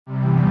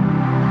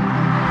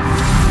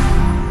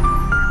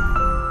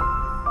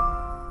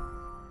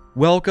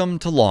Welcome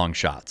to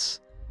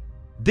Longshots.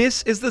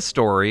 This is the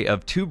story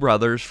of two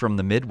brothers from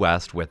the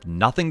Midwest with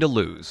nothing to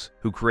lose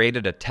who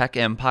created a tech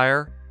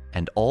empire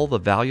and all the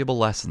valuable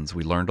lessons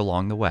we learned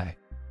along the way.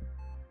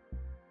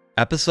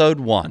 Episode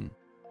 1: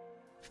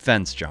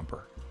 Fence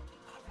Jumper.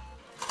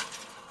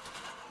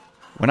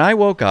 When I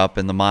woke up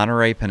in the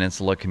Monterey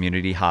Peninsula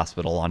Community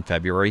Hospital on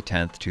February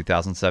 10th,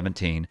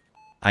 2017,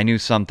 I knew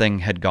something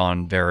had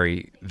gone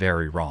very,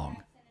 very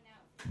wrong.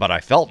 But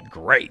I felt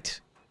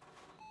great.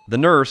 The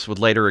nurse would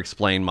later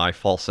explain my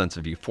false sense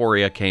of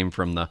euphoria came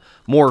from the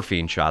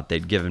morphine shot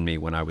they'd given me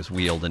when I was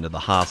wheeled into the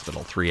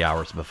hospital 3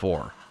 hours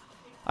before.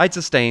 I'd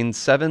sustained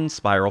 7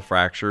 spiral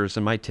fractures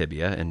in my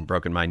tibia and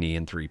broken my knee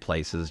in 3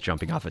 places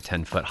jumping off a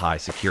 10-foot-high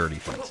security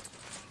fence.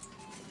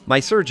 My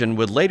surgeon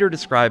would later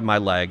describe my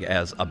leg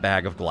as a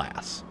bag of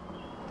glass.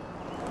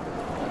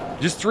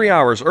 Just 3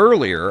 hours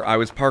earlier, I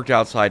was parked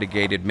outside a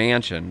gated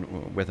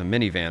mansion with a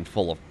minivan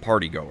full of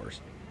partygoers.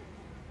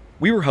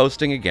 We were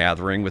hosting a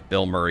gathering with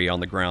Bill Murray on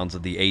the grounds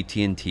of the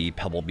AT&T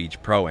Pebble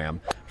Beach Pro-Am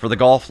for the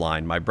golf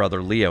line my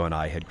brother Leo and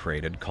I had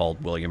created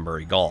called William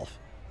Murray Golf.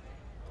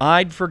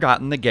 I'd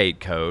forgotten the gate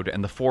code,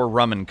 and the 4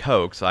 rum and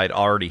cokes I'd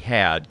already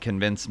had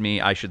convinced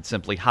me I should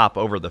simply hop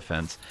over the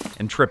fence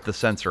and trip the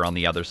sensor on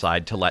the other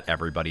side to let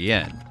everybody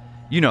in.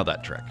 You know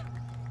that trick.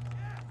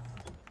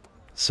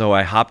 So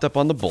I hopped up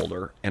on the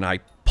boulder, and I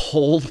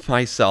pulled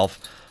myself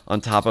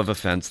on top of a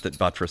fence that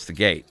buttressed the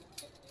gate.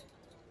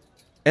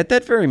 At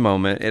that very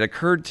moment, it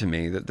occurred to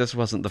me that this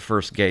wasn't the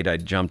first gate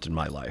I'd jumped in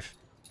my life,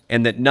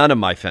 and that none of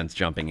my fence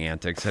jumping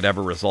antics had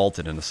ever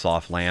resulted in a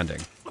soft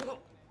landing.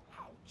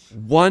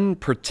 One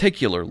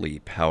particular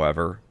leap,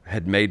 however,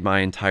 had made my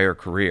entire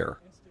career,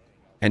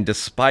 and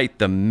despite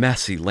the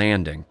messy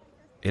landing,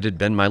 it had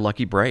been my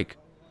lucky break.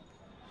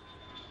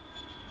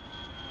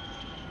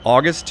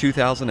 August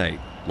 2008,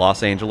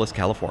 Los Angeles,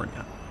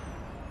 California.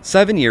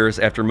 7 years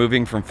after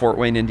moving from Fort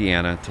Wayne,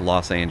 Indiana to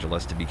Los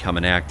Angeles to become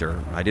an actor,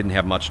 I didn't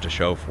have much to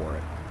show for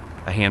it.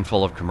 A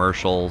handful of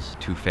commercials,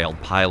 2 failed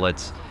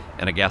pilots,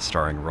 and a guest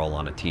starring role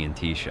on a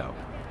TNT show.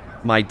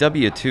 My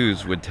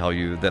W-2s would tell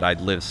you that I'd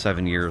lived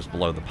 7 years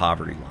below the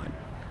poverty line.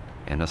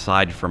 And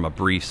aside from a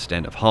brief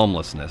stint of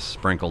homelessness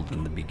sprinkled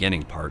in the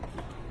beginning part,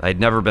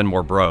 I'd never been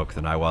more broke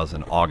than I was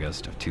in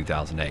August of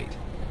 2008.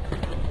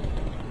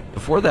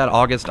 Before that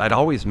August, I'd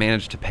always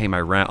managed to pay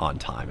my rent on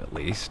time, at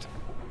least.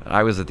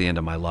 I was at the end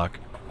of my luck.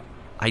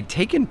 I'd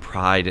taken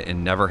pride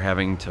in never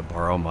having to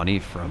borrow money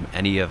from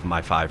any of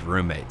my 5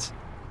 roommates.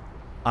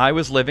 I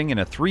was living in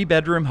a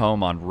 3-bedroom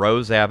home on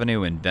Rose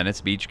Avenue in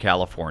Venice Beach,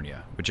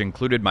 California, which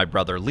included my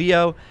brother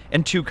Leo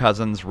and 2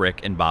 cousins,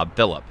 Rick and Bob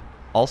Phillip,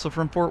 also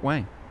from Fort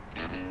Wayne.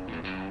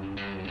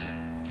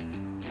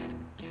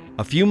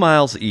 A few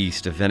miles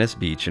east of Venice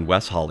Beach in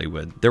West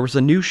Hollywood, there was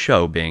a new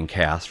show being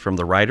cast from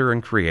the writer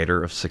and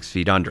creator of 6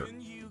 Feet Under.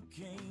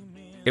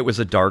 It was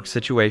a dark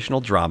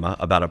situational drama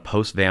about a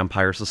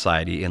post-vampire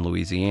society in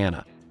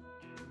Louisiana.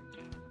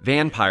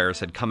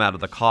 Vampires had come out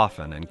of the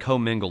coffin and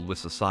commingled with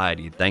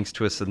society thanks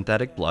to a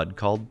synthetic blood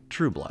called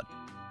True Blood.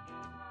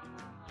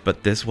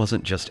 But this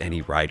wasn't just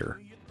any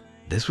writer.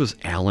 This was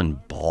Alan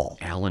Ball.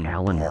 Alan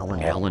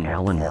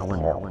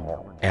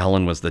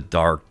was the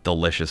dark,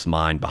 delicious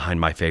mind behind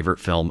my favorite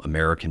film,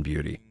 American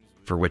Beauty,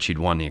 for which he'd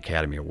won the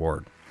Academy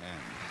Award.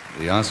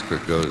 And the Oscar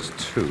goes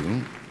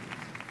to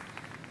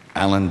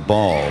Alan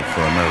Ball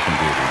for American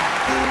Beauty.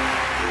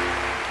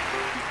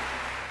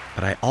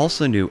 But I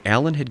also knew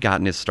Alan had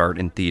gotten his start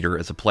in theater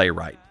as a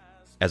playwright.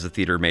 As a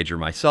theater major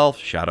myself,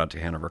 shout out to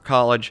Hanover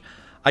College,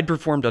 I'd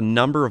performed a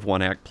number of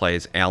one-act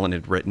plays Alan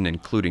had written,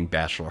 including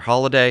Bachelor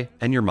Holiday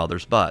and Your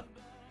Mother's Butt.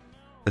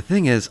 The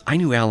thing is, I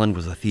knew Alan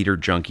was a theater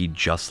junkie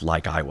just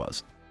like I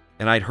was,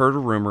 and I'd heard a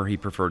rumor he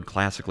preferred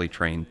classically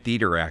trained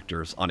theater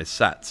actors on his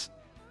sets,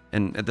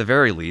 and at the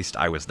very least,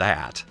 I was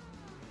that.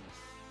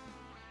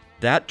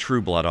 That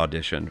True Blood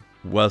audition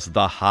was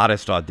the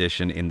hottest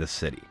audition in the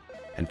city.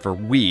 And for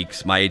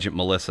weeks, my agent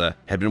Melissa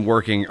had been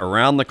working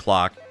around the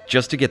clock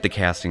just to get the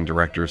casting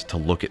directors to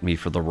look at me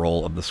for the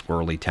role of the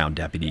squirrely town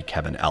deputy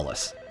Kevin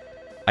Ellis.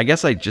 I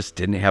guess I just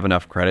didn't have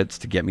enough credits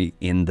to get me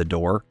in the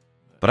door,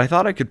 but I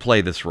thought I could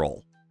play this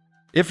role.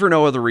 If for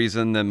no other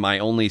reason than my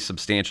only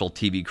substantial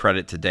TV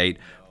credit to date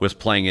was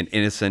playing an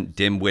innocent,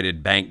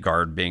 dim-witted bank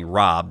guard being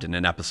robbed in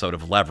an episode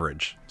of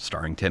Leverage,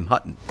 starring Tim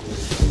Hutton.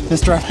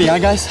 Mr.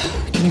 FBI guys,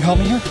 can you help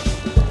me here?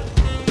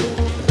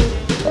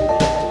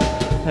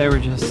 They were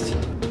just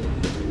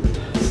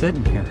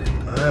sitting here.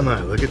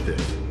 My, look at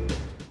this.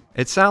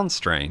 It sounds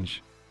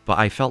strange, but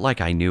I felt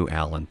like I knew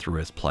Alan through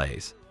his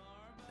plays.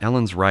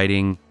 Alan's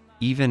writing,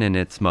 even in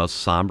its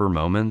most somber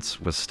moments,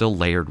 was still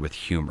layered with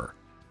humor.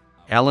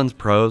 Alan's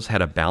prose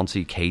had a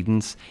bouncy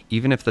cadence,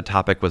 even if the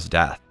topic was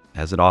death,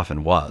 as it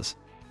often was.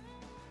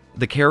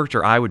 The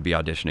character I would be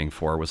auditioning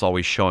for was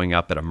always showing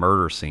up at a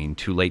murder scene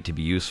too late to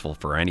be useful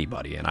for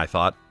anybody, and I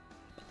thought,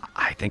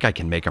 I think I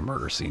can make a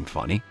murder scene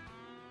funny.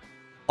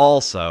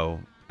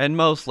 Also, and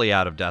mostly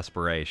out of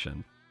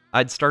desperation,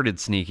 I'd started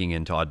sneaking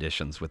into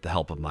auditions with the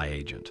help of my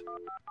agent.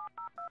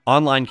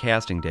 Online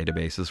casting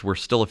databases were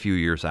still a few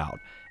years out,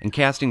 and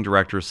casting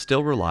directors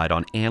still relied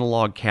on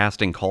analog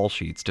casting call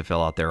sheets to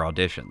fill out their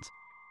auditions.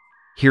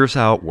 Here's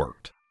how it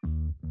worked.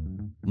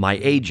 My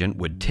agent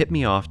would tip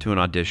me off to an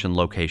audition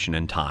location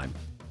and time.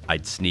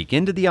 I'd sneak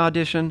into the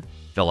audition,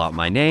 fill out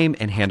my name,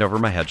 and hand over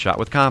my headshot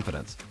with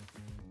confidence.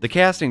 The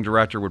casting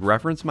director would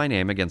reference my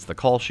name against the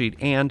call sheet,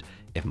 and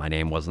if my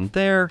name wasn't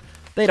there,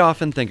 they'd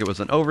often think it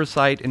was an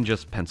oversight and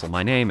just pencil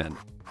my name in.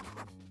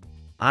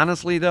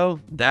 Honestly, though,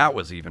 that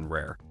was even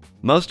rare.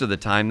 Most of the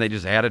time, they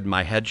just added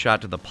my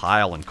headshot to the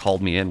pile and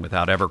called me in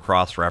without ever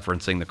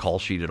cross-referencing the call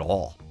sheet at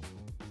all.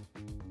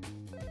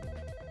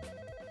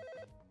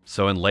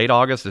 So in late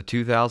August of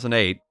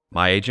 2008,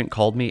 my agent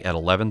called me at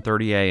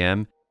 11:30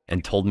 a.m.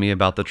 and told me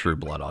about the True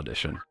Blood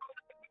audition.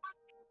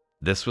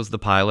 This was the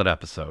pilot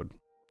episode.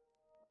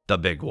 The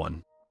big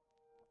one.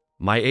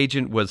 My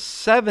agent was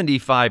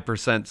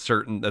 75%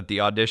 certain that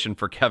the audition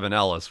for Kevin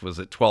Ellis was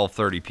at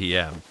 12:30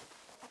 p.m.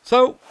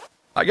 So,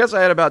 I guess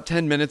I had about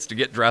 10 minutes to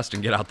get dressed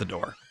and get out the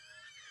door.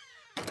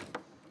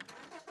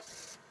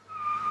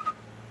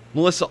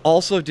 Melissa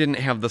also didn't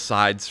have the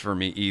sides for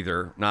me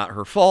either. Not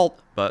her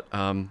fault, but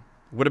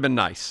would have been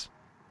nice.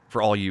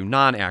 For all you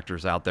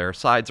non-actors out there,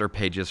 sides are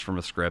pages from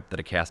a script that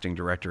a casting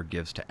director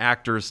gives to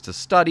actors to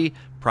study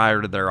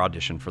prior to their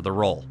audition for the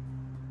role.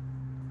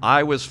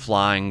 I was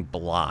flying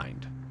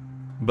blind.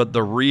 But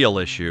the real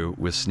issue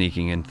was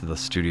sneaking into the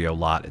studio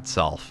lot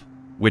itself,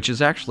 which is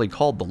actually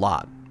called The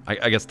Lot.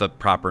 I guess the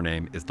proper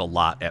name is The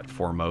Lot at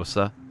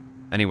Formosa.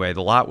 Anyway,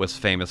 The Lot was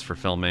famous for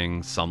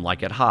filming Some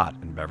Like It Hot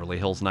and Beverly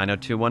Hills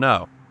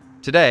 90210.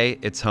 Today,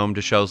 it's home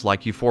to shows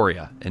like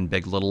Euphoria and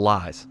Big Little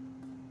Lies.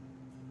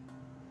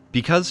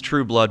 Because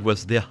True Blood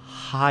was the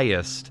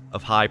highest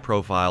of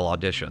high-profile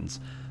auditions,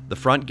 the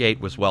front gate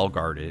was well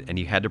guarded and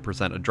you had to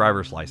present a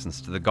driver's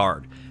license to the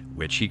guard,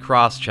 which he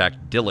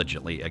cross-checked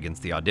diligently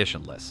against the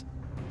audition list.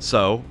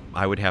 So,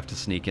 I would have to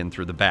sneak in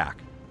through the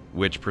back,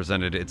 which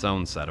presented its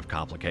own set of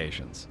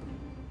complications.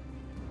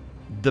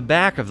 The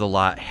back of the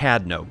lot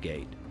had no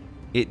gate.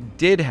 It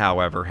did,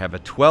 however, have a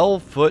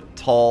 12-foot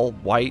tall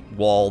white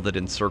wall that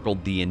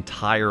encircled the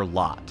entire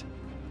lot.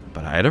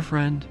 But I had a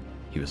friend,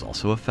 he was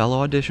also a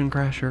fellow audition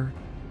crasher,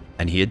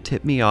 and he had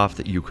tipped me off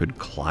that you could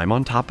climb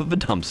on top of a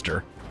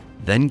dumpster,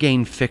 then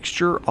gain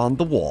fixture on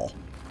the wall,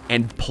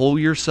 and pull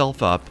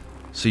yourself up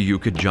so you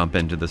could jump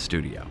into the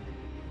studio.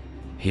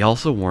 He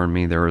also warned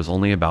me there was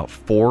only about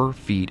 4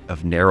 feet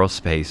of narrow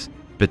space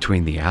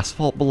between the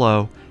asphalt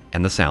below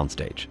and the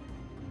soundstage.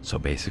 So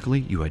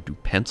basically, you had to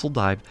pencil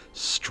dive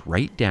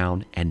straight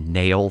down and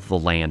nail the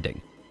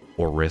landing,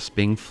 or risk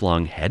being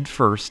flung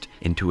headfirst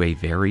into a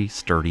very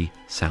sturdy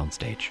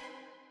soundstage.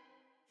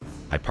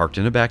 I parked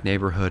in a back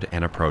neighborhood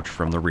and approached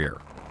from the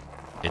rear.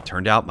 It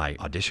turned out my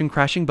audition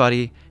crashing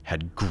buddy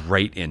had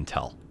great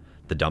intel.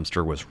 The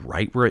dumpster was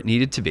right where it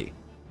needed to be.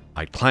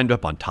 I climbed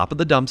up on top of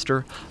the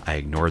dumpster, I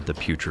ignored the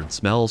putrid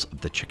smells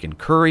of the chicken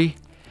curry,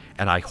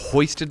 and I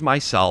hoisted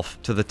myself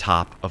to the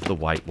top of the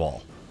white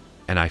wall.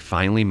 And I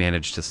finally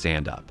managed to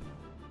stand up.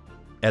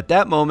 At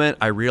that moment,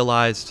 I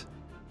realized,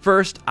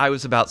 first, I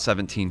was about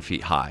 17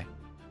 feet high.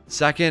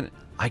 Second,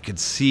 I could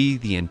see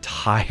the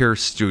entire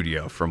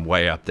studio from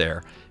way up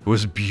there. It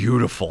was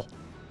beautiful.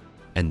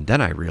 And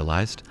then I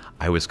realized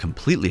I was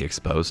completely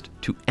exposed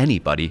to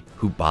anybody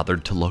who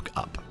bothered to look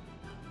up.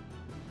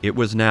 It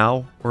was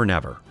now or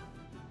never.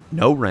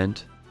 No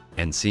rent,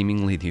 and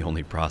seemingly the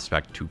only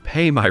prospect to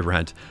pay my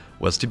rent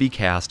was to be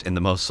cast in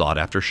the most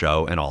sought-after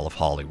show in all of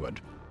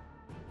Hollywood.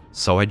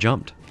 So I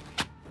jumped,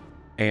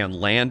 and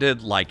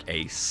landed like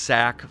a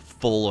sack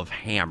full of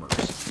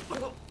hammers.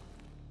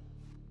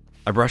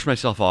 I brushed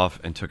myself off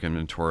and took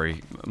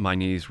inventory. My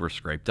knees were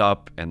scraped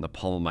up, and the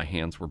palm of my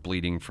hands were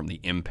bleeding from the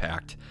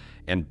impact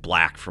and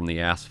black from the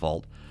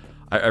asphalt.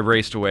 I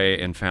raced away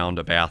and found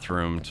a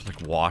bathroom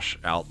to wash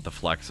out the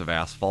flecks of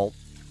asphalt.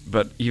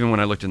 But even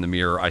when I looked in the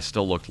mirror, I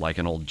still looked like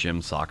an old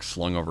gym sock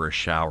slung over a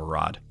shower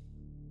rod.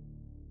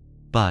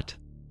 But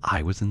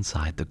I was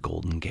inside the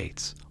Golden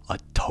Gates, a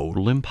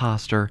total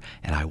imposter,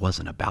 and I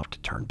wasn't about to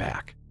turn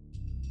back.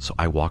 So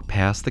I walked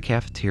past the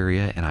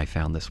cafeteria and I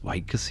found this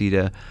white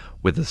casita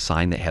with a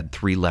sign that had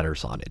 3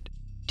 letters on it.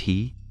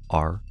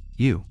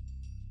 TRU.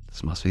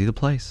 This must be the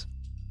place.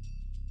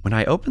 When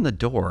I opened the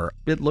door,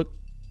 it looked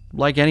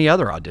like any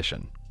other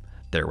audition.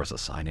 There was a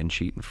sign-in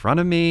sheet in front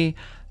of me,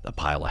 the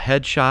pile of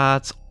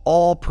headshots,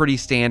 all pretty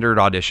standard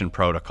audition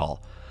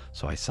protocol.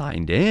 So I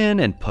signed in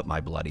and put my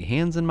bloody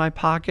hands in my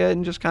pocket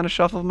and just kind of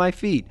shuffled my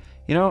feet.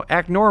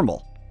 Act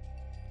normal.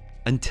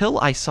 Until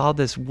I saw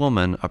this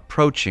woman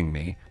approaching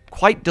me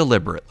quite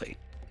deliberately.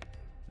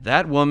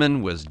 That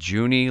woman was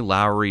Junie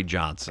Lowry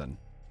Johnson.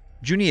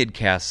 Junie had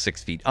cast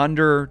 6 Feet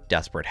Under,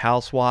 Desperate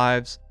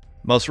Housewives.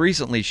 Most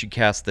recently, she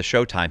cast the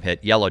Showtime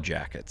hit Yellow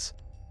Jackets,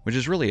 which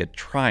is really a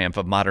triumph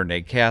of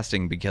modern-day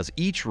casting because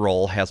each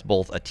role has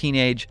both a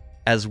teenage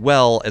as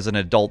well as an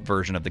adult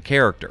version of the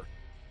character.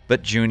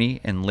 But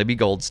Junie and Libby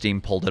Goldstein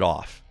pulled it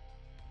off.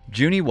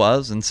 Junie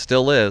was, and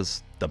still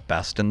is, the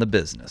best in the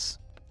business.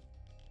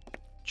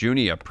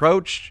 Junie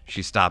approached,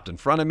 she stopped in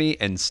front of me,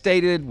 and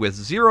stated with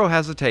zero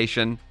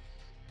hesitation,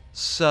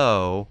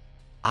 So,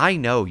 I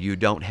know you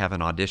don't have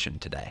an audition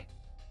today.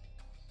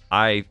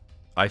 I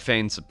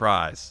feigned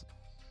surprise.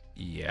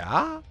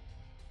 Yeah?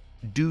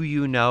 Do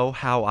you know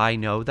how I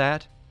know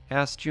that?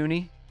 Asked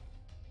Junie.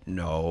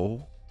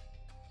 No.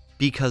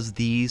 Because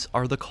these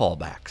are the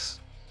callbacks.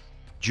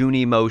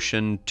 Junie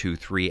motioned to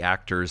 3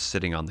 actors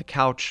sitting on the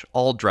couch,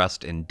 all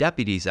dressed in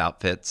deputies'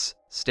 outfits,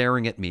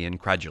 staring at me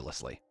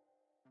incredulously.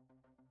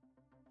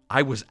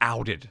 I was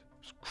outed,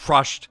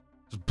 crushed,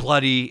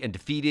 bloody, and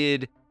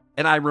defeated,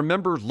 and I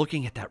remember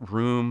looking at that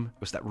room.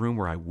 It was that room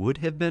where I would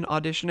have been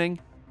auditioning.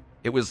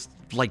 It was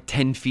like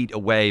 10 feet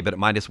away, but it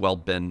might as well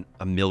have been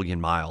a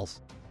million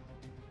miles.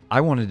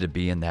 I wanted to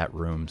be in that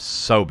room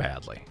so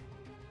badly.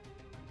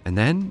 And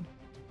then,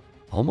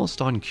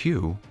 almost on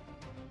cue,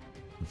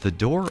 the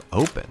door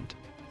opened,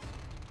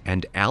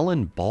 and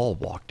Alan Ball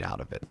walked out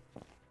of it.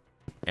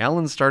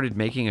 Alan started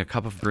making a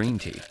cup of green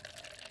tea,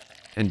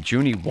 and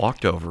Junie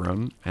walked over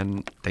him,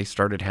 and they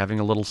started having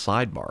a little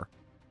sidebar.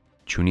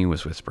 Junie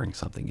was whispering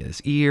something in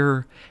his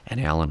ear,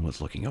 and Alan was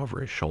looking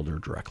over his shoulder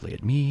directly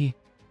at me,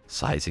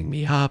 sizing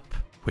me up,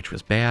 which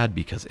was bad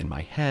because in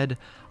my head,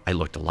 I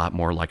looked a lot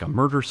more like a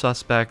murder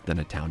suspect than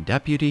a town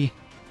deputy.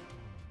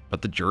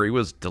 But the jury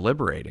was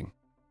deliberating.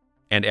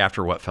 And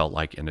after what felt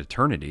like an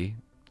eternity,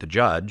 the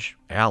judge,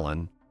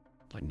 Alan,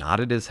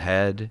 nodded his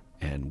head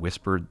and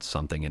whispered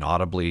something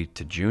inaudibly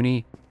to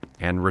Junie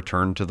and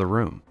returned to the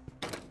room.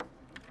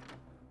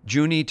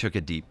 Junie took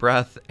a deep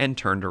breath and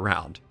turned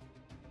around.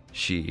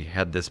 She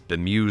had this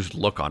bemused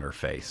look on her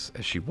face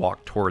as she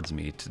walked towards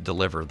me to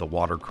deliver the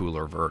water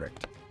cooler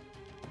verdict.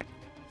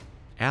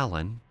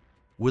 Alan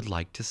would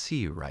like to see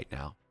you right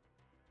now.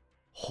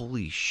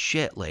 Holy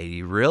shit,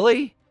 lady,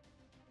 really?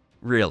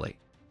 Really?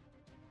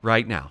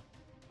 Right now.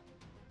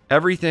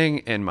 Everything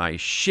in my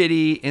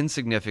shitty,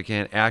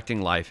 insignificant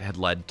acting life had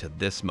led to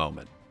this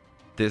moment,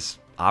 this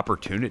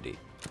opportunity.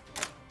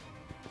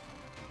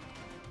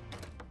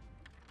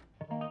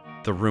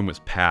 The room was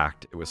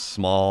packed. It was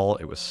small.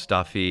 It was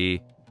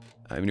stuffy.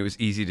 I mean, it was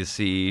easy to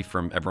see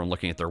from everyone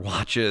looking at their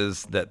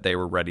watches that they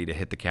were ready to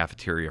hit the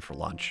cafeteria for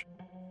lunch.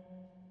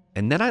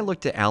 And then I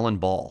looked at Alan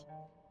Ball,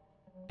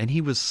 and he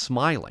was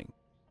smiling.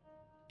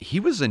 He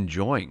was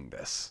enjoying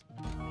this.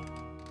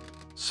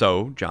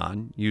 So,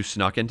 John, you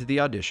snuck into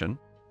the audition.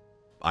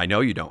 I know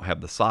you don't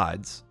have the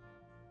sides.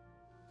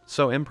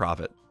 So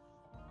improv it.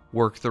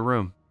 Work the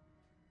room.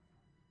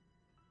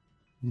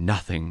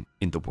 Nothing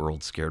in the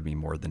world scared me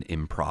more than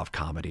improv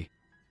comedy.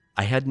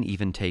 I hadn't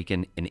even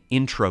taken an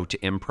intro to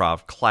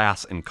improv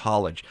class in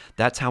college.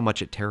 That's how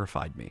much it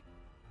terrified me.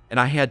 And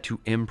I had to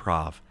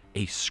improv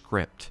a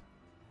script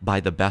by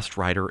the best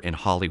writer in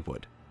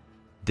Hollywood.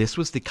 This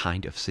was the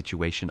kind of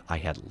situation I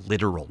had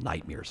literal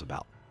nightmares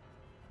about.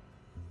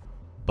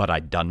 But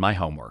I'd done my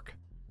homework.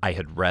 I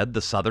had read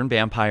the Southern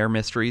Vampire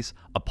Mysteries,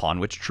 upon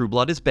which True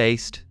Blood is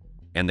based,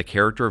 and the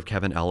character of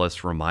Kevin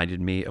Ellis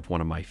reminded me of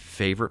one of my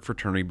favorite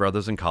fraternity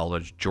brothers in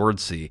college, George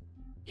C.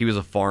 He was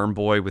a farm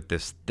boy with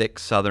this thick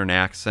Southern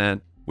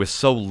accent, with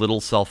so little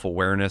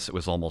self-awareness it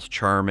was almost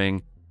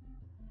charming.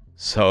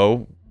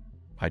 So,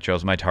 I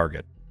chose my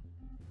target.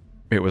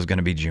 It was going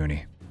to be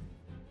Junie.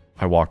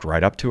 I walked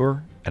right up to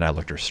her, and I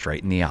looked her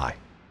straight in the eye.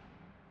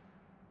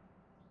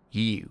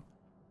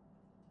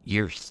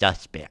 You're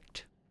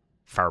suspect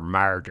for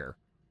murder.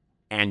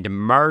 And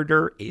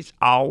murder is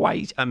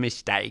always a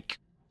mistake.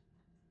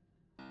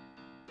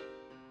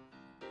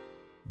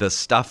 The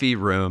stuffy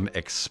room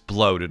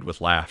exploded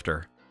with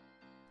laughter.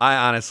 I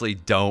honestly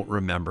don't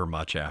remember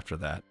much after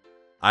that.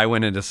 I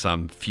went into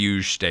some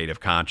fused state of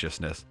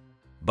consciousness,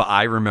 but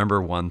I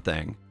remember one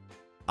thing.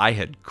 I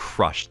had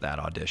crushed that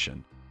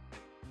audition.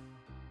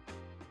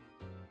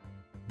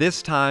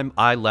 This time,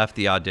 I left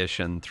the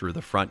audition through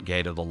the front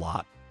gate of the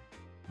lot.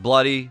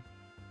 Bloody,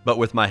 but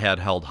with my head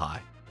held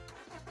high.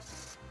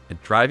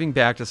 And driving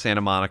back to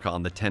Santa Monica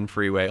on the 10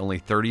 freeway only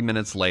 30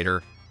 minutes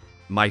later,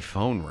 my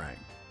phone rang.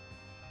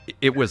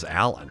 It was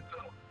Alan.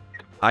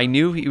 I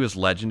knew he was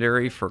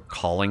legendary for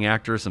calling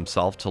actors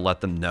himself to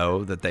let them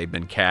know that they'd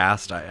been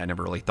cast. I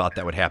never really thought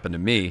that would happen to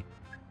me.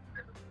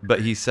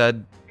 But he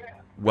said,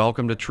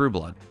 "Welcome to True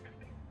Blood."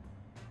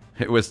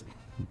 It was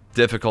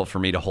difficult for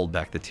me to hold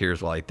back the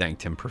tears while I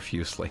thanked him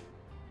profusely.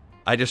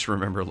 I just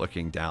remember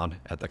looking down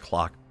at the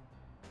clock,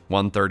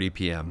 1:30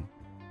 p.m.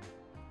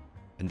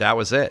 And that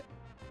was it.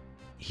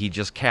 He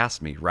just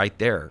cast me right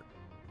there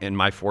in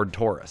my Ford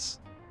Taurus.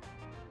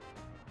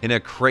 In a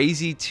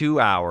crazy 2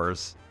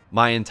 hours,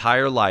 my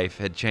entire life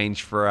had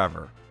changed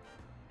forever.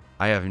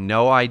 I have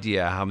no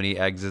idea how many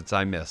exits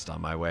I missed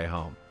on my way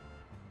home.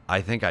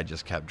 I think I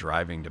just kept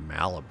driving to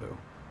Malibu.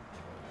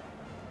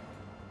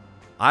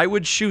 I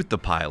would shoot the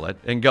pilot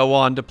and go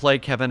on to play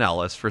Kevin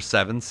Ellis for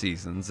 7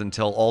 seasons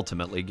until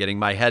ultimately getting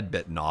my head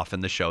bitten off in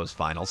the show's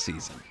final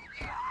season.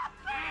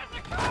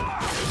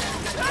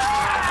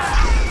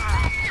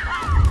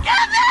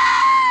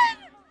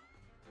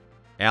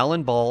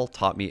 Alan Ball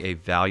taught me a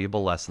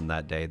valuable lesson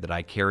that day that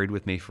I carried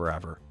with me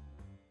forever.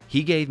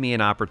 He gave me an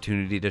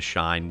opportunity to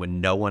shine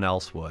when no one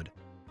else would.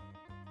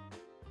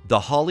 The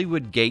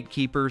Hollywood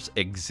gatekeepers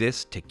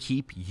exist to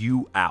keep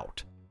you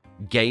out.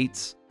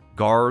 Gates,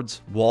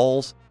 guards,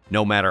 walls,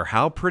 no matter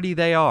how pretty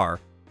they are,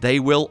 they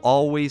will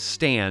always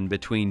stand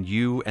between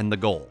you and the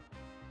goal.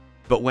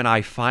 But when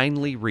I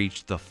finally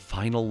reached the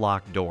final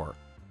locked door,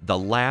 the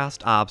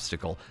last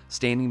obstacle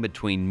standing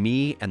between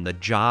me and the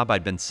job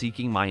I'd been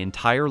seeking my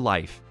entire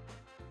life,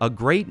 a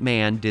great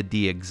man did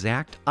the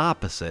exact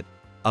opposite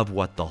of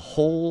what the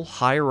whole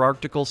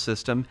hierarchical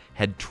system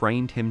had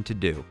trained him to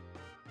do.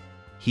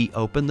 He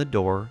opened the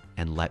door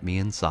and let me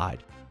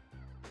inside.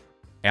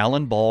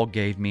 Alan Ball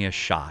gave me a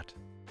shot,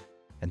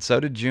 and so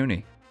did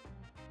Junie.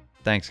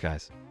 Thanks,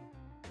 guys.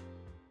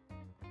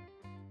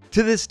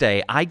 To this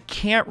day, I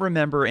can't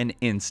remember an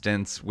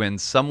instance when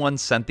someone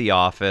sent the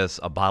office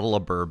a bottle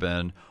of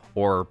bourbon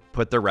or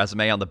put their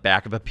resume on the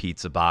back of a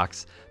pizza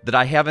box that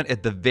I haven't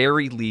at the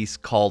very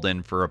least called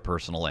in for a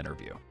personal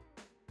interview.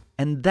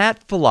 And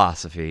that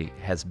philosophy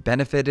has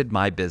benefited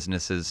my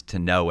businesses to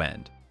no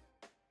end.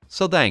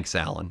 So thanks,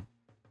 Alan.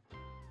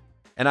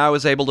 And I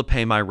was able to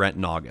pay my rent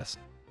in August.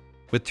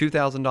 With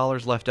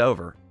 $2,000 left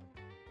over,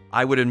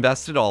 I would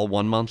invest it all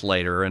 1 month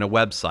later in a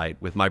website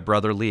with my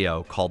brother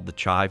Leo called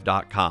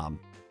thechive.com.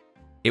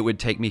 It would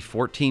take me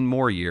 14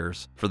 more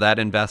years for that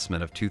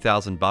investment of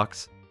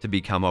 $2,000 to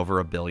become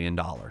over $1 billion.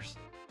 I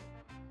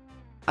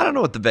don't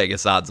know what the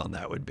Vegas odds on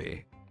that would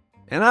be.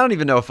 And I don't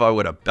even know if I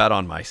would have bet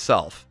on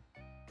myself.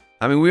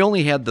 I mean, we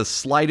only had the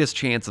slightest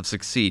chance of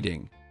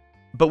succeeding,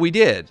 but we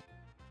did.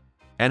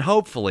 And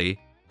hopefully,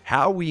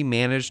 how we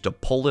managed to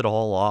pull it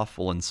all off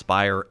will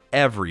inspire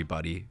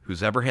everybody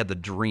who's ever had the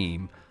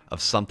dream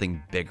of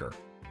something bigger.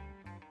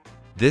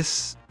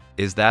 This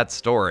is that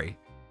story.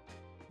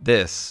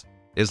 This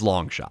is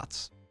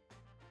Longshots.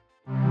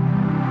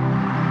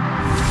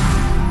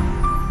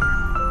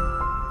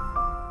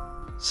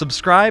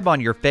 Subscribe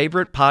on your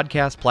favorite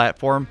podcast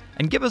platform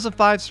and give us a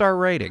 5-star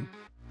rating.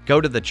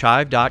 Go to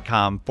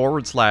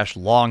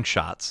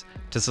thechive.com/longshots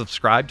to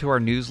subscribe to our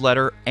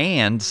newsletter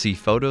and see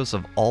photos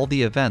of all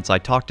the events I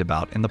talked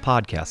about in the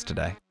podcast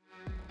today.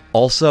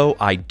 Also,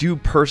 I do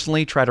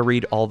personally try to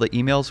read all the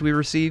emails we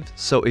received,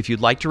 so if you'd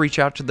like to reach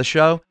out to the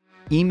show,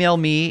 email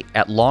me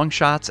at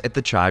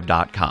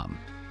longshots@thechive.com.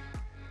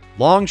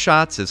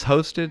 Longshots is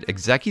hosted,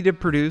 executive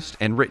produced,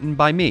 and written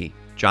by me,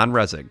 John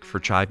Resig, for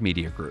Chive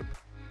Media Group.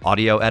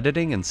 Audio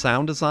editing and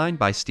sound design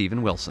by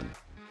Stephen Wilson.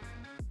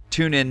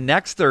 Tune in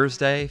next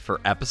Thursday for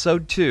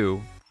episode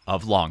 2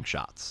 of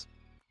Longshots.